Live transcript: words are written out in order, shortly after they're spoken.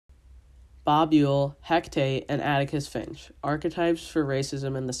Bob Ewell, Heck Tate, and Atticus Finch, archetypes for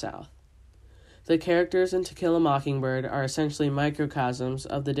racism in the South. The characters in To Kill a Mockingbird are essentially microcosms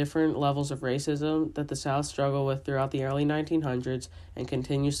of the different levels of racism that the South struggled with throughout the early 1900s and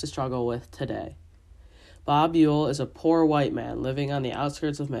continues to struggle with today. Bob Ewell is a poor white man living on the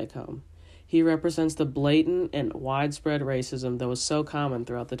outskirts of Macomb. He represents the blatant and widespread racism that was so common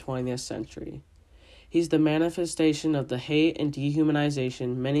throughout the 20th century. He's the manifestation of the hate and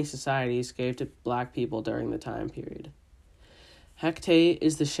dehumanization many societies gave to black people during the time period. Heck Tate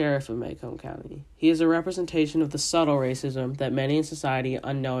is the sheriff of Macomb County. He is a representation of the subtle racism that many in society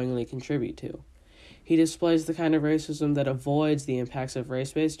unknowingly contribute to. He displays the kind of racism that avoids the impacts of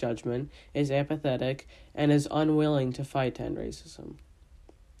race-based judgment, is apathetic, and is unwilling to fight to end racism.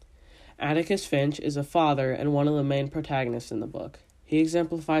 Atticus Finch is a father and one of the main protagonists in the book. He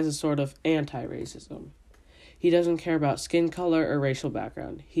exemplifies a sort of anti-racism. He doesn't care about skin color or racial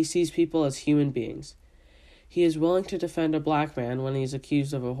background. He sees people as human beings. He is willing to defend a black man when he is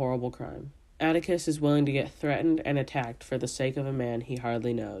accused of a horrible crime. Atticus is willing to get threatened and attacked for the sake of a man he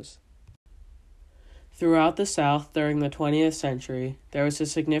hardly knows. Throughout the South during the 20th century, there was a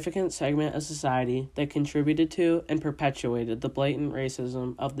significant segment of society that contributed to and perpetuated the blatant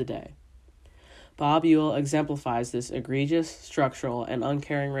racism of the day. Bob Ewell exemplifies this egregious, structural, and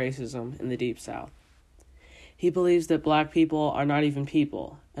uncaring racism in the Deep South. He believes that black people are not even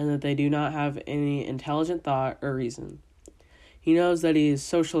people, and that they do not have any intelligent thought or reason. He knows that he is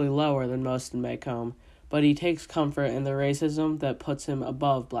socially lower than most in Macomb, but he takes comfort in the racism that puts him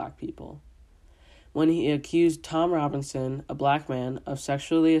above black people. When he accused Tom Robinson, a black man, of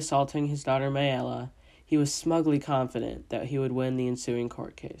sexually assaulting his daughter Mayella, he was smugly confident that he would win the ensuing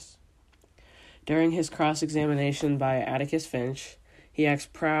court case. During his cross-examination by Atticus Finch, he acts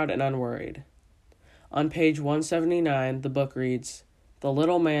proud and unworried. On page 179, the book reads, "The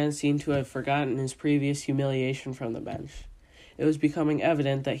little man seemed to have forgotten his previous humiliation from the bench. It was becoming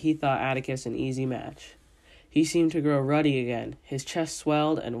evident that he thought Atticus an easy match. He seemed to grow ruddy again, his chest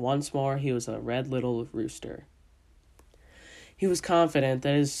swelled, and once more he was a red little rooster." He was confident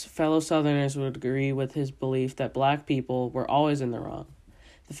that his fellow Southerners would agree with his belief that black people were always in the wrong.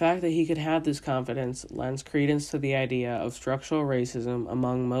 The fact that he could have this confidence lends credence to the idea of structural racism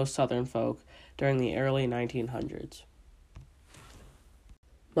among most Southern folk during the early 1900s.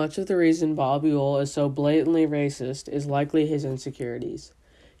 Much of the reason Bob Ewell is so blatantly racist is likely his insecurities.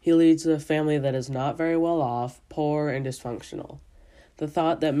 He leads a family that is not very well off, poor, and dysfunctional. The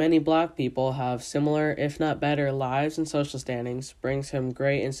thought that many black people have similar, if not better, lives and social standings brings him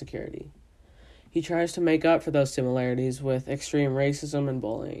great insecurity. He tries to make up for those similarities with extreme racism and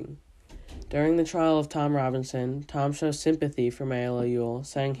bullying. During the trial of Tom Robinson, Tom shows sympathy for Mayella Ewell,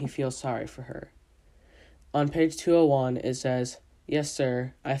 saying he feels sorry for her. On page 201, it says, "Yes,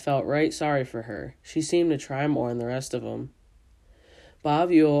 sir, I felt right sorry for her. She seemed to try more than the rest of 'em."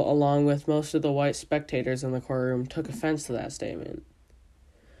 Bob Ewell, along with most of the white spectators in the courtroom, took offense to that statement.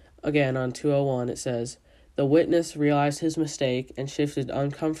 Again, on 201, it says, "The witness realized his mistake and shifted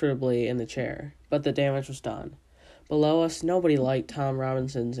uncomfortably in the chair, but the damage was done. Below us, nobody liked Tom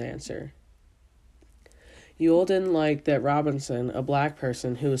Robinson's answer." Ewell didn't like that Robinson, a black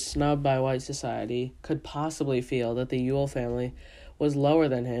person who was snubbed by white society, could possibly feel that the Ewell family was lower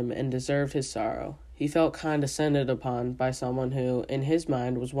than him and deserved his sorrow. He felt condescended upon by someone who, in his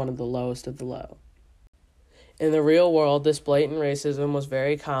mind, was one of the lowest of the low. In the real world, this blatant racism was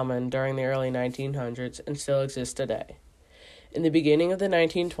very common during the early 1900s and still exists today. In the beginning of the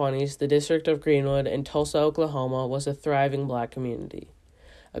 1920s, the District of Greenwood in Tulsa, Oklahoma, was a thriving black community.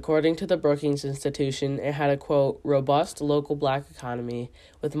 According to the Brookings Institution, it had a, quote, robust local black economy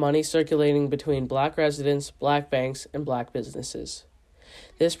with money circulating between black residents, black banks, and black businesses.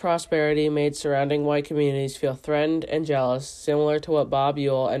 This prosperity made surrounding white communities feel threatened and jealous, similar to what Bob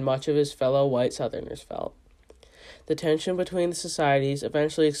Ewell and much of his fellow white Southerners felt. The tension between the societies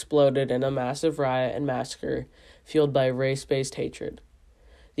eventually exploded in a massive riot and massacre fueled by race-based hatred.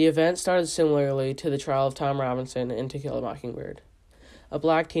 The event started similarly to the trial of Tom Robinson in To Kill a Mockingbird. A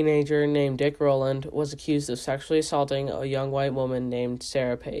black teenager named Dick Rowland was accused of sexually assaulting a young white woman named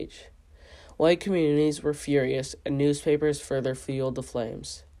Sarah Page. White communities were furious, and newspapers further fueled the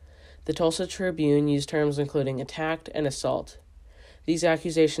flames. The Tulsa Tribune used terms including attacked and assault. These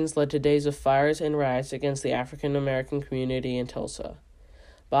accusations led to days of fires and riots against the African American community in Tulsa.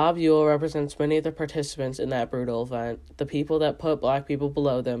 Bob Ewell represents many of the participants in that brutal event, the people that put black people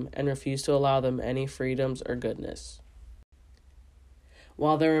below them and refused to allow them any freedoms or goodness.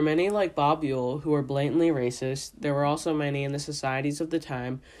 While there were many like Bob Ewell who were blatantly racist, there were also many in the societies of the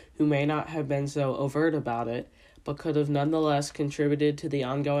time who may not have been so overt about it, but could have nonetheless contributed to the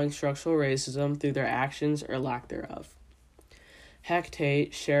ongoing structural racism through their actions or lack thereof. Heck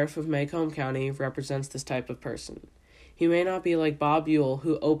Tate, sheriff of Macomb County, represents this type of person. He may not be like Bob Ewell,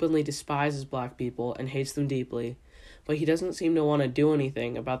 who openly despises black people and hates them deeply, but he doesn't seem to want to do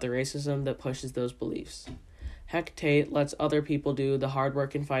anything about the racism that pushes those beliefs. Heck Tate lets other people do the hard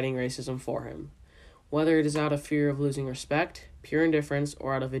work in fighting racism for him. Whether it is out of fear of losing respect, pure indifference,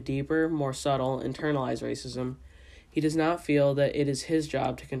 or out of a deeper, more subtle, internalized racism, he does not feel that it is his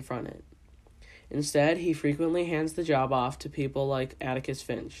job to confront it. Instead, he frequently hands the job off to people like Atticus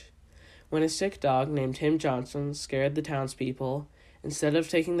Finch. When a sick dog named Tim Johnson scared the townspeople, instead of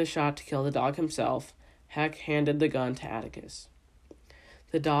taking the shot to kill the dog himself, Heck handed the gun to Atticus.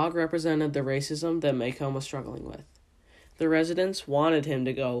 The dog represented the racism that Macomb was struggling with. The residents wanted him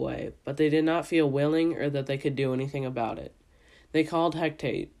to go away, but they did not feel willing or that they could do anything about it. They called Heck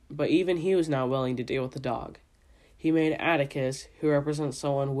Tate, but even he was not willing to deal with the dog. He made Atticus, who represents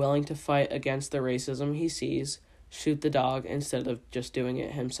someone willing to fight against the racism he sees, shoot the dog instead of just doing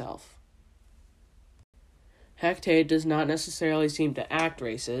it himself. Heck Tate does not necessarily seem to act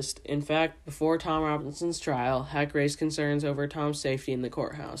racist. In fact, before Tom Robinson's trial, Heck raised concerns over Tom's safety in the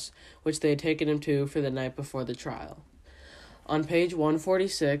courthouse, which they had taken him to for the night before the trial. On page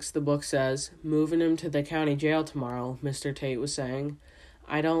 146, the book says, "Moving him to the county jail tomorrow," Mr. Tate was saying.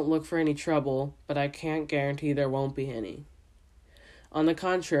 "I don't look for any trouble, but I can't guarantee there won't be any." On the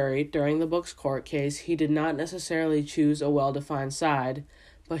contrary, during the book's court case, he did not necessarily choose a well-defined side,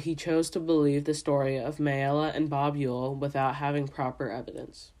 but he chose to believe the story of Mayella and Bob Ewell without having proper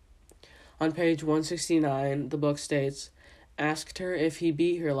evidence. On page 169, the book states, "Asked her if he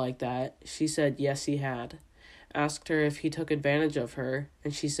beat her like that. She said yes, he had. Asked her if he took advantage of her,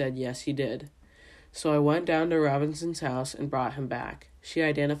 and she said yes, he did. So I went down to Robinson's house and brought him back. She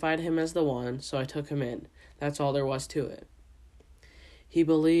identified him as the one, so I took him in. That's all there was to it." He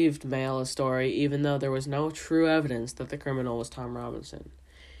believed Mayella's story even though there was no true evidence that the criminal was Tom Robinson.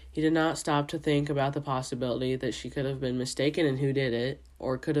 He did not stop to think about the possibility that she could have been mistaken in who did it,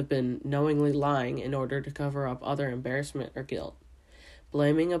 or could have been knowingly lying in order to cover up other embarrassment or guilt.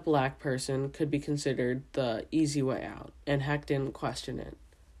 Blaming a black person could be considered the easy way out, and Heck didn't question it.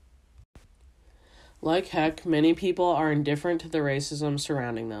 Like Heck, many people are indifferent to the racism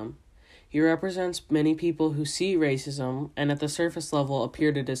surrounding them. He represents many people who see racism and at the surface level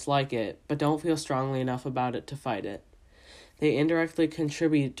appear to dislike it, but don't feel strongly enough about it to fight it. They indirectly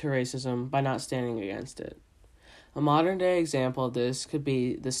contribute to racism by not standing against it. A modern-day example of this could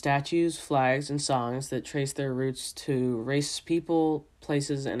be the statues, flags, and songs that trace their roots to racist people,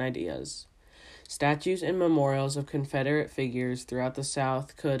 places, and ideas. Statues and memorials of Confederate figures throughout the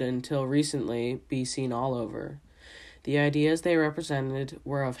South could, until recently, be seen all over. The ideas they represented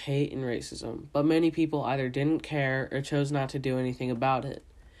were of hate and racism, but many people either didn't care or chose not to do anything about it.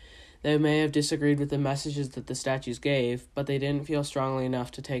 They may have disagreed with the messages that the statues gave, but they didn't feel strongly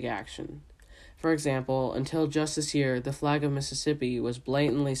enough to take action. For example, until just this year, the flag of Mississippi was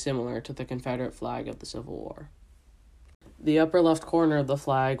blatantly similar to the Confederate flag of the Civil War. The upper left corner of the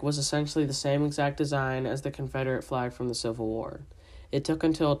flag was essentially the same exact design as the Confederate flag from the Civil War. It took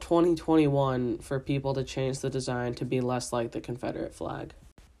until 2021 for people to change the design to be less like the Confederate flag.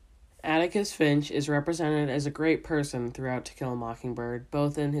 Atticus Finch is represented as a great person throughout To Kill a Mockingbird,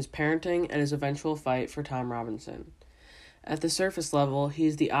 both in his parenting and his eventual fight for Tom Robinson. At the surface level, he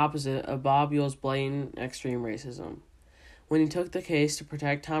is the opposite of Bob Ewell's blatant extreme racism. When he took the case to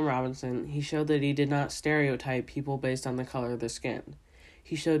protect Tom Robinson, he showed that he did not stereotype people based on the color of their skin.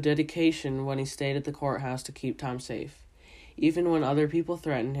 He showed dedication when he stayed at the courthouse to keep Tom safe. Even when other people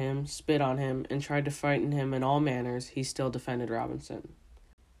threatened him, spit on him, and tried to frighten him in all manners, he still defended Robinson.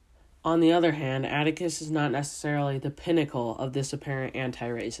 On the other hand, Atticus is not necessarily the pinnacle of this apparent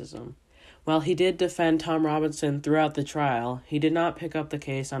anti-racism. While he did defend Tom Robinson throughout the trial, he did not pick up the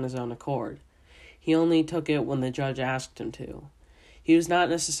case on his own accord. He only took it when the judge asked him to. He was not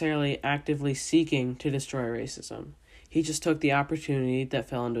necessarily actively seeking to destroy racism. He just took the opportunity that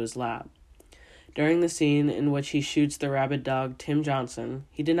fell into his lap. During the scene in which he shoots the rabid dog Tim Johnson,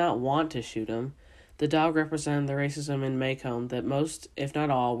 he did not want to shoot him. The dog represented the racism in Macomb that most, if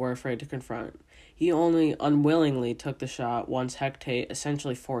not all, were afraid to confront. He only unwillingly took the shot once Heck Tate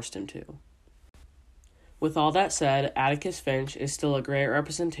essentially forced him to. With all that said, Atticus Finch is still a great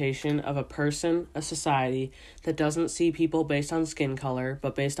representation of a person, a society, that doesn't see people based on skin color,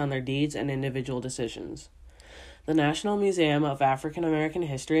 but based on their deeds and individual decisions. The National Museum of African American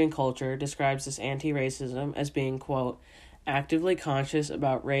History and Culture describes this anti-racism as being, quote, actively conscious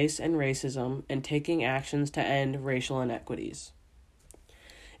about race and racism and taking actions to end racial inequities.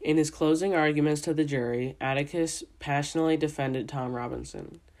 In his closing arguments to the jury, Atticus passionately defended Tom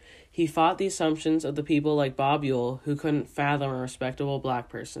Robinson. He fought the assumptions of the people like Bob Ewell, who couldn't fathom a respectable black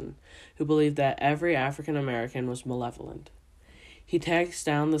person, who believed that every African American was malevolent. He takes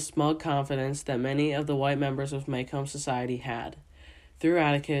down the smug confidence that many of the white members of Maycomb society had. Through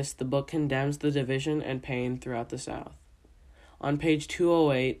Atticus, the book condemns the division and pain throughout the South. On page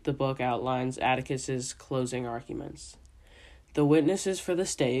 208, the book outlines Atticus's closing arguments. The witnesses for the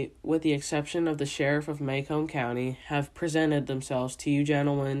state, with the exception of the sheriff of Maycomb County, have presented themselves to you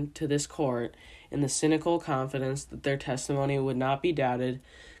gentlemen to this court in the cynical confidence that their testimony would not be doubted,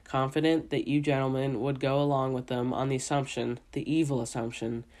 confident that you gentlemen would go along with them on the assumption, the evil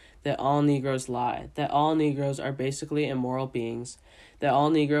assumption, that all Negroes lie, that all Negroes are basically immoral beings, that all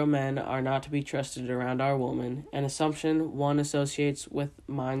Negro men are not to be trusted around our women, an assumption one associates with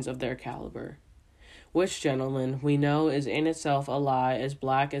minds of their caliber. Which, gentlemen, we know is in itself a lie as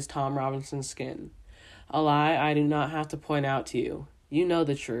black as Tom Robinson's skin. A lie I do not have to point out to you. You know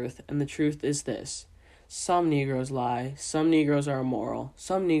the truth, and the truth is this. Some Negroes lie, some Negroes are immoral,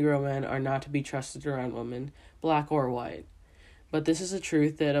 some Negro men are not to be trusted around women, black or white. But this is a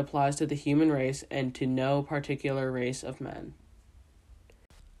truth that applies to the human race and to no particular race of men.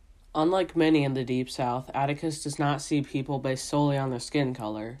 Unlike many in the Deep South, Atticus does not see people based solely on their skin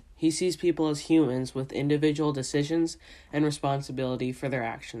color. He sees people as humans with individual decisions and responsibility for their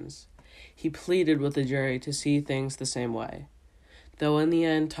actions. He pleaded with the jury to see things the same way. Though in the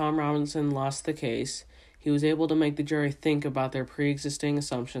end Tom Robinson lost the case, he was able to make the jury think about their pre-existing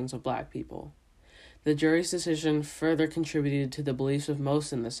assumptions of black people. The jury's decision further contributed to the beliefs of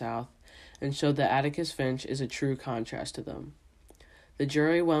most in the South and showed that Atticus Finch is a true contrast to them. The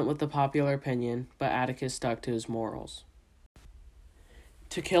jury went with the popular opinion, but Atticus stuck to his morals.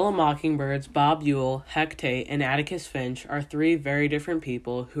 To Kill a Mockingbird's Bob Ewell, Heck Tate, and Atticus Finch are three very different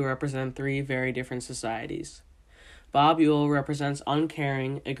people who represent three very different societies. Bob Ewell represents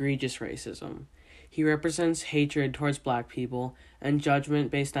uncaring, egregious racism. He represents hatred towards black people and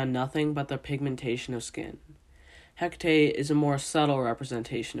judgment based on nothing but the pigmentation of skin. Heck Tate is a more subtle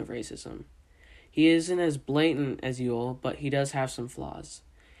representation of racism. He isn't as blatant as Ewell, but he does have some flaws.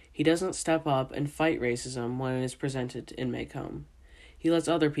 He doesn't step up and fight racism when it is presented in Maycomb. He lets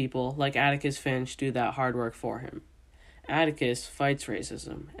other people, like Atticus Finch, do that hard work for him. Atticus fights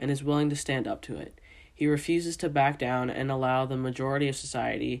racism and is willing to stand up to it. He refuses to back down and allow the majority of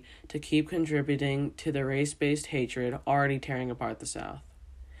society to keep contributing to the race-based hatred already tearing apart the South.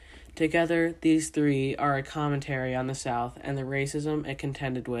 Together, these three are a commentary on the South and the racism it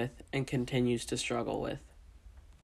contended with and continues to struggle with.